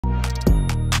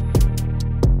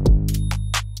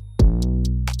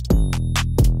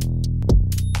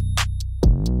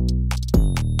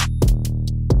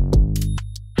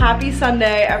Happy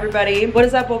Sunday, everybody. What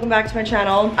is up? Welcome back to my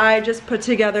channel. I just put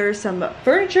together some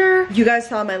furniture. You guys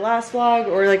saw my last vlog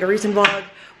or like a recent vlog.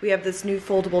 We have this new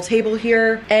foldable table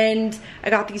here and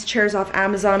I got these chairs off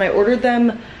Amazon. I ordered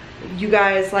them, you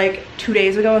guys, like 2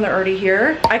 days ago and they're already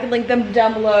here. I can link them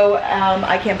down below.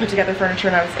 I can't put together furniture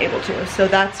and I was able to. So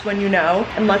that's when you know.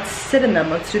 And let's sit in them.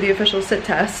 Let's do the official sit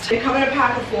test. They come in a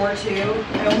pack of 4 too.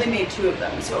 I only made 2 of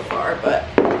them so far, but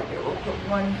here we'll put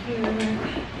one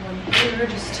here,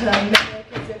 just to make it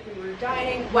as if we were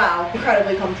dining. Wow,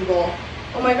 incredibly comfortable.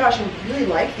 Oh my gosh, I really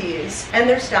like these. And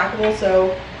they're stackable,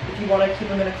 so if you want to keep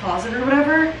them in a closet or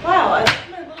whatever. Wow, I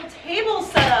like my little table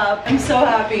set up. I'm so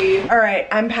happy. All right,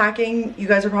 I'm packing. You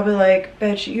guys are probably like,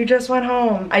 bitch, you just went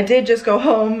home. I did just go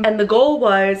home. And the goal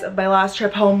was, of my last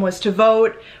trip home, was to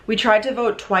vote. We tried to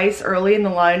vote twice early in the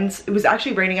lines. It was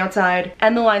actually raining outside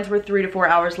and the lines were 3 to 4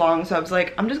 hours long. So I was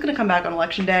like, I'm just gonna come back on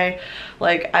election day.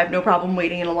 Like, I have no problem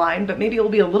waiting in a line, but maybe it will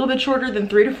be a little bit shorter than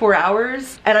 3 to 4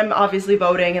 hours. And I'm obviously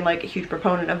voting and like a huge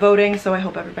proponent of voting. So I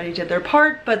hope everybody did their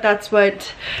part, but that's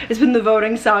what it's been, the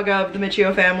voting saga of the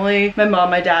Michio family. My mom,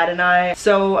 my dad, and I.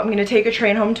 So I'm gonna take a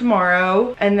train home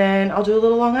tomorrow and then I'll do a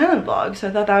little Long Island vlog. So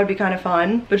I thought that would be kind of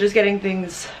fun, but just getting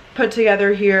things put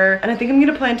together here. And I think I'm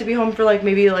gonna plan to be home for like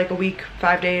maybe like a week,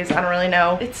 5 days. I don't really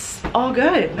know. It's all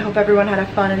good. I hope everyone had a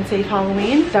fun and safe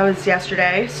Halloween. That was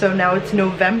yesterday. So now it's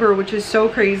November, which is so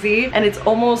crazy. And it's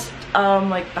almost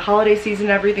like the holiday season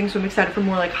and everything. So I'm excited for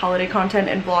more like holiday content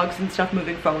and vlogs and stuff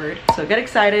moving forward. So get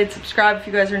excited, subscribe if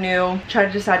you guys are new. Try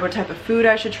to decide what type of food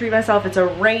I should treat myself. It's a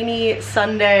rainy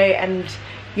Sunday and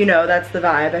you know, that's the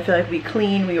vibe. I feel like we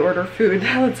clean, we order food.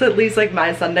 That's at least like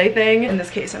my Sunday thing. In this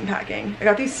case, I'm packing. I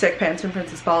got these sick pants from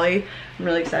Princess Polly. I'm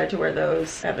really excited to wear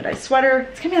those. I have a nice sweater.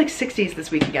 It's gonna be like 60s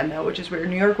this week again though, which is weird.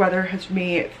 New York weather has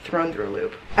me thrown through a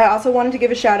loop. I also wanted to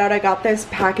give a shout out. I got this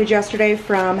package yesterday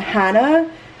from Hannah.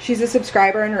 She's a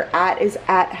subscriber and her @ is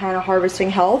 @Hannah Harvesting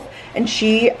Health. And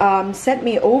she sent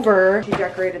me over, she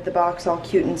decorated the box all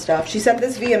cute and stuff. She sent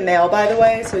this via mail, by the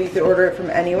way, so you could order it from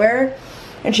anywhere.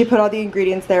 And she put all the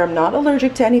ingredients there. I'm not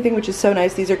allergic to anything, which is so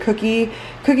nice. These are cookies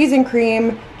and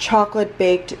cream, chocolate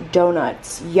baked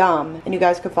donuts. Yum. And you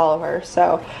guys could follow her.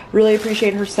 So really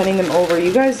appreciate her sending them over.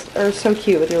 You guys are so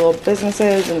cute with your little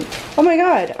businesses. And oh my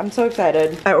God, I'm so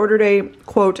excited. I ordered a,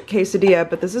 quote, quesadilla,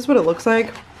 but this is what it looks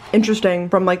like. Interesting,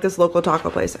 from like this local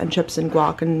taco place, and chips and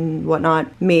guac and whatnot.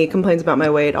 Me complains about my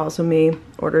weight, also me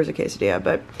orders a quesadilla,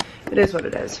 but it is what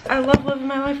it is. I love living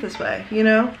my life this way, you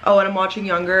know? Oh, and I'm watching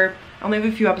Younger. I only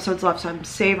have a few episodes left, so I'm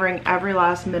savoring every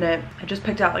last minute. I just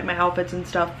picked out like my outfits and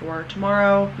stuff for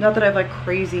tomorrow. Not that I have like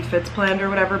crazy fits planned or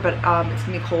whatever, but it's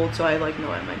gonna be cold, so I like know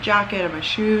I have my jacket and my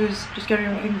shoes. Just getting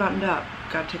everything buttoned up.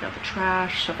 Gotta take out the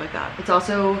trash, stuff like that. It's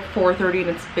also 4:30 and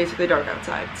it's basically dark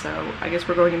outside, so I guess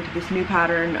we're going into this new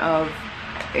pattern of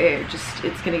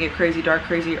it's gonna get crazy dark,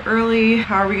 crazy early.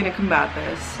 How are we gonna combat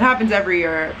this? It happens every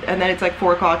year, and then it's like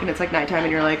 4 o'clock and it's like nighttime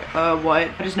and you're like, what?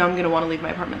 I just know I'm gonna wanna leave my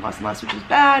apartment less and less, which is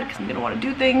bad because I'm gonna wanna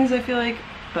do things, I feel like.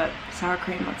 But sour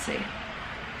cream, let's see.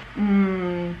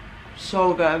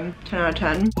 So good. 10 out of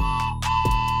 10.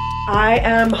 I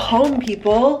am home,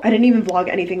 people. I didn't even vlog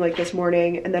anything like this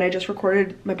morning, and then I just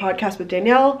recorded my podcast with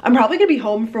Danielle. I'm probably gonna be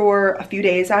home for a few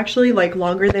days, actually, like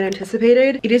longer than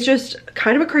anticipated. It is just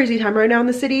kind of a crazy time right now in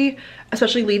the city,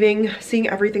 especially leaving, seeing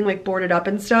everything like boarded up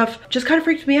and stuff. Just kind of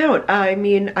freaked me out. I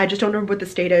mean, I just don't know what the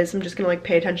state is. I'm just gonna like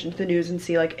pay attention to the news and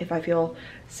see like if I feel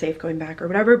safe going back or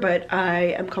whatever, but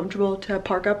I am comfortable to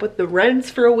park up with the rents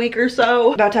for a week or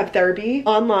so. About to have therapy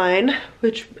online,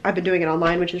 which I've been doing it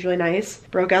online, which is really nice.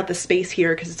 Broke out the space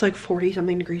here because it's like 40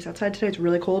 something degrees outside today. It's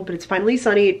really cold, but it's finally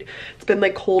sunny. It's been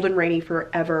like cold and rainy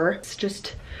forever. It's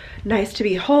just nice to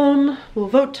be home. We'll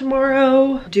vote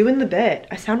tomorrow. Doing the bit.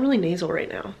 I sound really nasal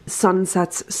right now. Sun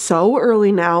sets so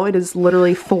early now. It is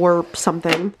literally 4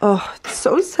 something. Oh, it's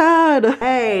so sad.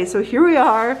 Hey, so here we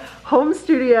are, home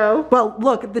studio. Well,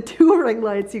 look, the 2 ring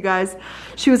lights, you guys.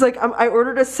 She was like, I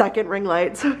ordered a second ring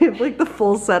light, so we have like the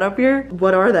full setup here.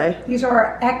 What are they? These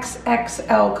are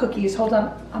XXL cookies. Hold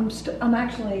on, I'm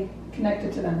actually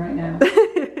connected to them right now.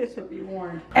 So be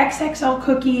warned. XXL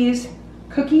cookies.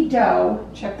 Cookie dough,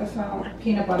 check this out,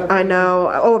 peanut butter. I know.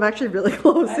 Oh, I'm actually really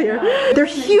close here. They're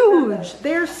huge.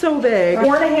 They're so big.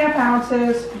 4.5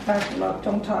 ounces. In fact, look,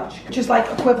 don't touch. Which is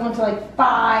like equivalent to like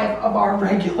 5 of our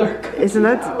regular cookie Isn't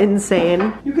that dough.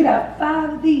 Insane? You could have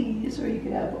 5 of these, or you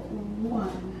could have 1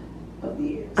 of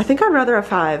these. I think I'd rather have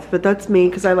 5, but that's me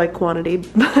because I like quantity.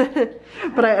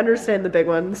 But I understand the big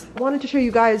ones. I wanted to show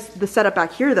you guys the setup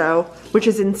back here though, which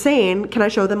is insane. Can I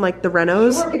show them like the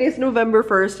renos? Sure. It is November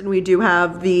 1st and we do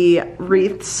have the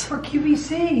wreaths. For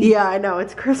QVC. Yeah, I know.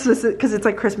 It's Christmas because it's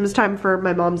like Christmas time for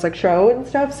my mom's like show and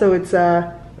stuff. So it's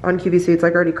on QVC. It's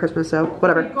like already Christmas, so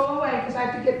whatever. Okay, go away, because I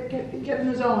have to get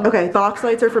in the zone. Okay, box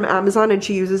lights are from Amazon and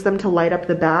she uses them to light up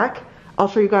the back. I'll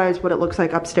show you guys what it looks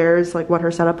like upstairs, like what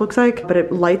her setup looks like. But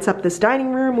it lights up this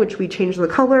dining room, which we changed the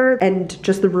color, and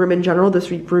just the room in general.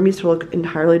 This room used to look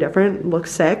entirely different. It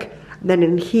looks sick. Then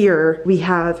in here, we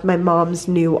have my mom's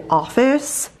new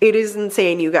office. It is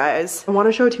insane, you guys. I want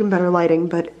to show it to you in better lighting,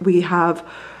 but we have,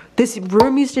 this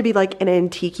room used to be like an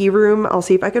antique room. I'll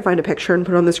see if I can find a picture and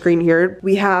put it on the screen here.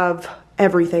 We have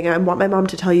everything. I want my mom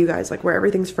to tell you guys like where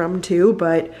everything's from too,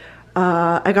 but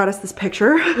I got us this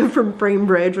picture from Frame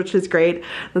Bridge, which is great.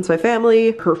 That's my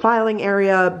family. Her filing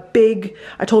area, big.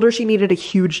 I told her she needed a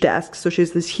huge desk, so she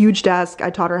has this huge desk. I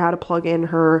taught her how to plug in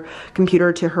her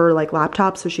computer to her like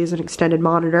laptop, so she has an extended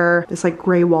monitor. This like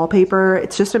gray wallpaper.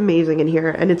 It's just amazing in here,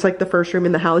 and it's like the first room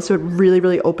in the house, so it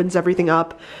really opens everything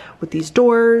up with these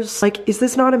doors. Like, is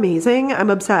this not amazing? I'm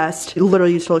obsessed. It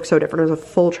literally used to look so different. It was a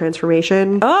full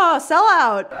transformation. Oh, sell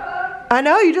out. I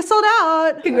know, you just sold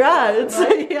out. Congrats.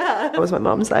 Yeah. That was my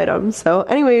mom's item. So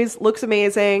anyways, looks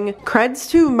amazing. Creds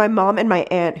to my mom and my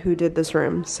aunt who did this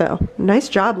room. So nice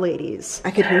job, ladies.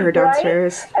 I could hear her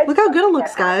downstairs. Look how good it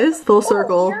looks, guys. Full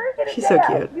circle. She's so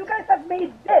cute. You guys have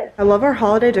made this. I love our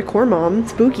holiday decor, Mom.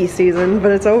 Spooky season,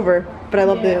 but it's over. But I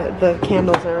love the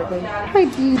candles and everything. Hi,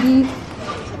 Dee Dee.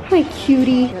 Hi,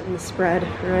 cutie. Getting the spread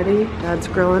ready. Dad's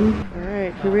grilling. All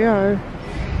right, here we are.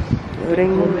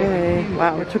 Voting day.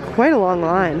 Wow, it took quite a long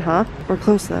line, huh? We're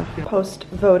close though.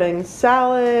 Post-voting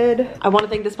salad. I want to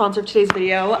thank the sponsor of today's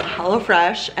video,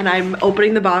 HelloFresh, and I'm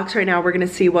opening the box right now. We're gonna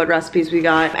see what recipes we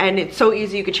got, and it's so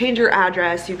easy. You could change your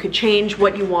address, you could change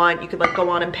what you want, you could like go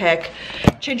on and pick,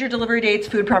 change your delivery dates,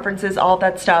 food preferences, all of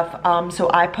that stuff. So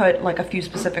I put like a few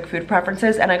specific food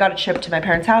preferences, and I got it shipped to my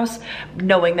parents' house,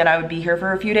 knowing that I would be here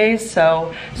for a few days,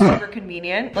 so super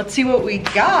convenient. Let's see what we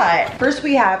got. First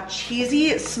we have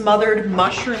cheesy smothered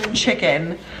mushroom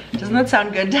chicken. Doesn't that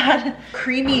sound good, Dad?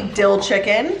 Creamy dill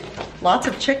chicken. Lots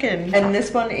of chicken. And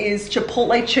this one is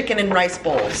Chipotle chicken and rice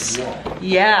bowls.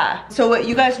 Yeah. So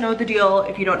you guys know the deal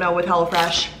if you don't know with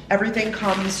HelloFresh. Everything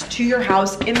comes to your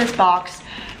house in this box.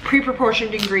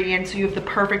 Pre-proportioned ingredients, so you have the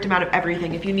perfect amount of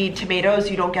everything. If you need tomatoes,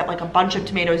 you don't get like a bunch of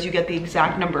tomatoes, you get the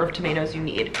exact number of tomatoes you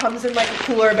need. Comes in like a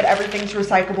cooler, but everything's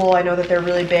recyclable. I know that they're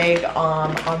really big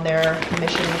on their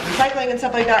mission recycling and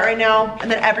stuff like that right now. And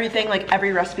then everything, like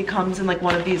every recipe comes in like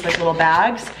one of these like little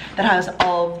bags that has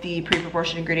all of the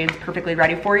pre-proportioned ingredients perfectly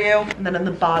ready for you. And then on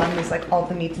the bottom is like all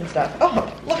the meats and stuff.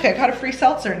 Oh, look, I got a free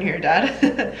seltzer in here,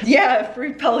 Dad. Yeah,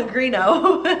 free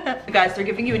Pellegrino. Guys, they're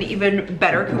giving you an even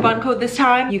better coupon code this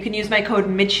time. You can use my code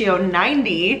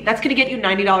MICHIO90. That's gonna get you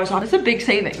 $90 off. It's a big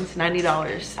savings,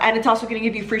 $90. And it's also gonna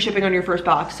give you free shipping on your first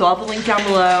box. So I'll have the link down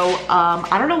below.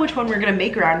 I don't know which one we're gonna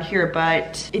make around here,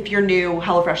 but if you're new,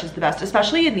 HelloFresh is the best,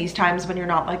 especially in these times when you're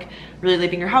not like really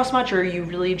leaving your house much, or you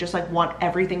really just like want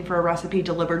everything for a recipe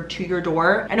delivered to your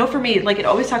door. I know for me, like it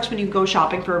always sucks when you go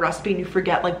shopping for a recipe and you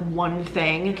forget like one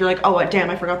thing. You're like, oh damn,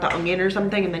 I forgot the onion or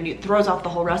something, and then it throws off the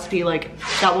whole recipe. Like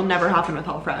that will never happen with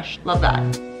HelloFresh. Love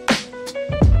that.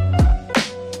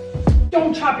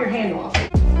 Don't chop your hand off.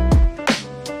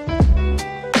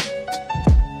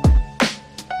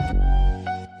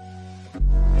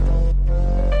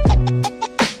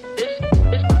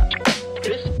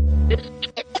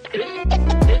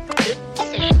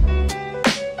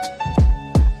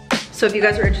 So if you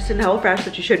guys are interested in HelloFresh,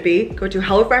 which you should be, go to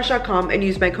HelloFresh.com and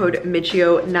use my code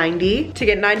MICHIO90 to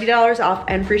get $90 off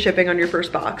and free shipping on your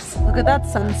first box. Look at that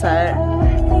sunset.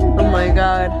 Oh my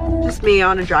God. Just me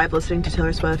on a drive listening to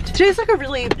Taylor Swift. Today's like a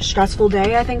really stressful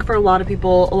day, I think, for a lot of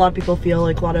people. A lot of people feel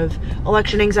like a lot of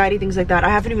election anxiety, things like that. I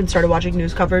haven't even started watching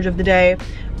news coverage of the day.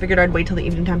 Figured I'd wait till the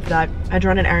evening time for that. I had to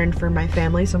run an errand for my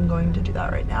family, so I'm going to do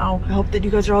that right now. I hope that you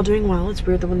guys are all doing well. It's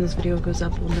weird that when this video goes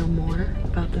up, we'll know more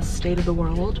about the state of the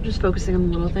world. I'm just focusing on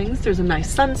the little things. There's a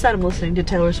nice sunset. I'm listening to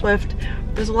Taylor Swift.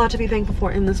 There's a lot to be thankful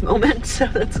for in this moment, so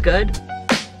that's good.